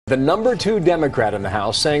The number 2 Democrat in the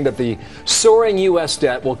House saying that the soaring U.S.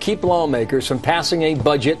 debt will keep lawmakers from passing a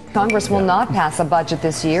budget. Congress will not pass a budget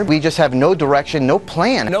this year. We just have no direction, no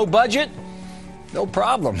plan. No budget? No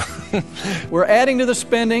problem. We're adding to the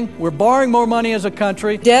spending. We're borrowing more money as a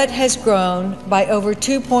country. Debt has grown by over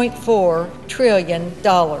 $2.4 trillion.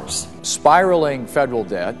 Spiraling federal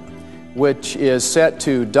debt, which is set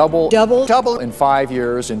to double in 5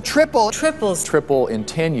 years and triple in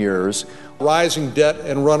 10 years. Rising debt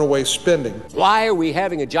and runaway spending. Why are we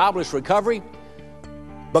having a jobless recovery?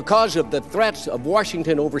 Because of the threats of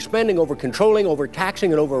Washington overspending, over-controlling, over-taxing,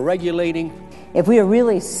 and over-regulating. If we are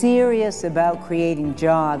really serious about creating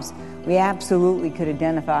jobs, we absolutely could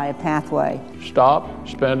identify a pathway. Stop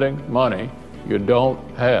spending money you don't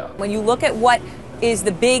have. When you look at what is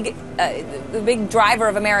the big driver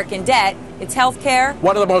of American debt, it's health care.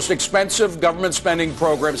 One of the most expensive government spending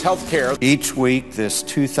programs, health care. Each week, this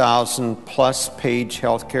 2,000-plus page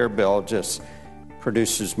health care bill just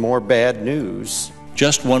produces more bad news.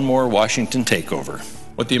 Just one more Washington takeover.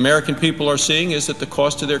 What the American people are seeing is that the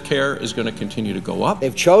cost of their care is going to continue to go up.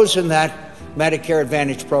 They've chosen that Medicare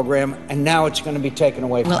Advantage program, and now it's going to be taken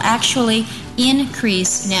away. Will actually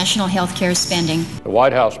increase national health care spending. The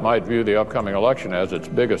White House might view the upcoming election as its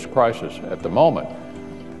biggest crisis at the moment,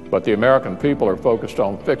 but the American people are focused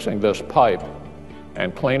on fixing this pipe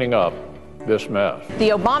and cleaning up this mess. The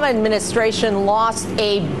Obama administration lost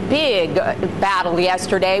a big battle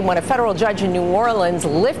yesterday when a federal judge in New Orleans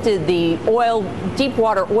lifted the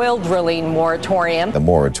deepwater oil drilling moratorium. The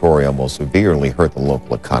moratorium will severely hurt the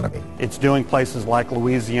local economy. It's doing places like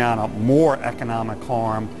Louisiana more economic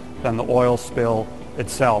harm than the oil spill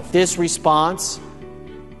itself. This response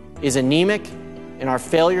is anemic, and our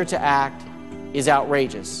failure to act is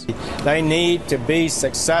outrageous. They need to be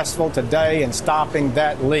successful today in stopping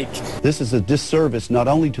that leak. This is a disservice not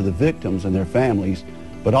only to the victims and their families,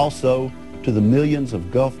 but also to the millions of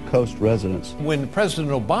Gulf Coast residents. When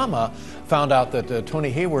President Obama found out that Tony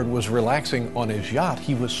Hayward was relaxing on his yacht,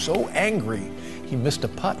 he was so angry he missed a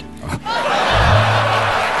putt.